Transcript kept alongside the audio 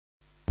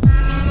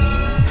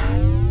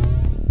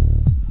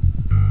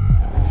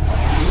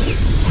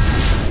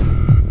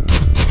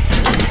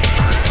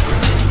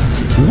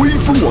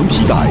黄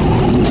皮带。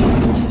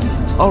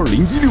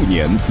2016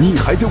年，你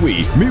还在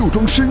为没有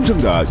装身上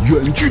的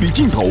远距离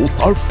镜头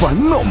而烦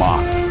恼吗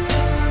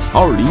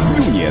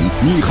？2016年，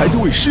你还在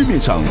为市面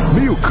上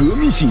没有革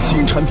命性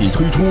新产品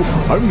推出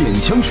而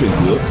勉强选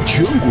择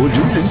全国人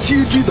人皆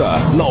知的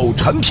老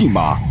产品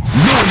吗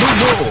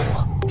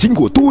 ？No！ 经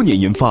过多年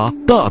研发，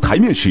大台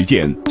面实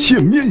践，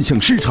现面向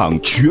市场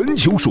全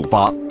球首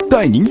发，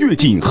带您跃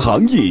进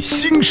行业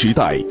新时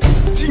代。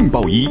劲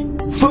爆1，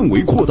范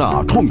围扩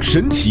大，创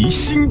神奇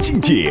新境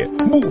界，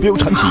目标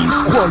产品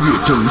跨越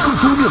整个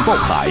桌面爆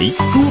台，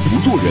桌不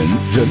做人，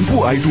人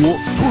不挨桌，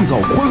创造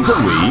宽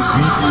范围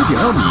与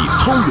1.2米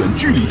超远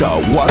距离的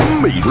完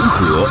美融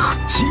合，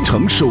形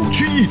成首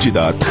屈一指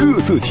的特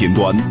色前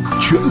端，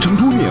全程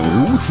桌面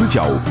无死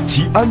角，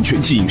其安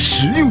全性、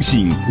实用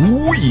性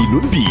无以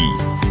伦比。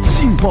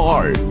劲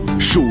爆2，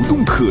手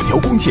动可调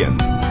光键，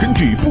根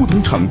据不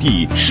同场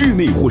地，室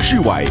内或室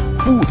外，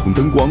不同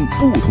灯光、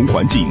不同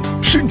环境，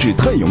甚至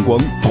太阳光，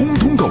通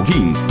通搞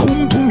定，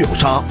通通秒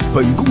杀。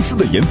本公司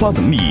的研发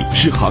能力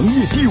是行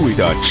业地位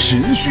的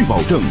持续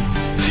保证。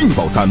劲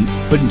爆3，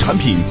本产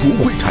品不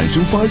会产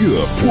生发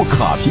热或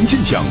卡屏现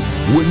象，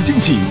稳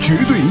定性绝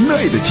对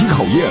耐得起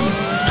考验。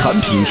产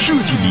品设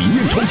计理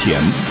念超前，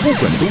不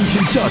管冬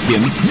天夏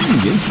天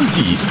，1年4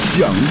季，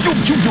想用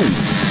就用。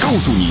告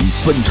诉您，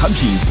本产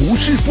品不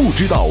是不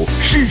知道，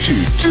试试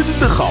真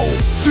的好。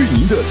对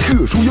您的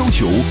特殊要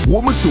求，我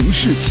们总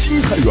是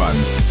心太软。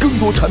更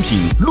多产品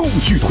陆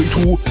续推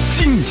出，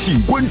敬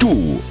请关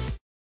注。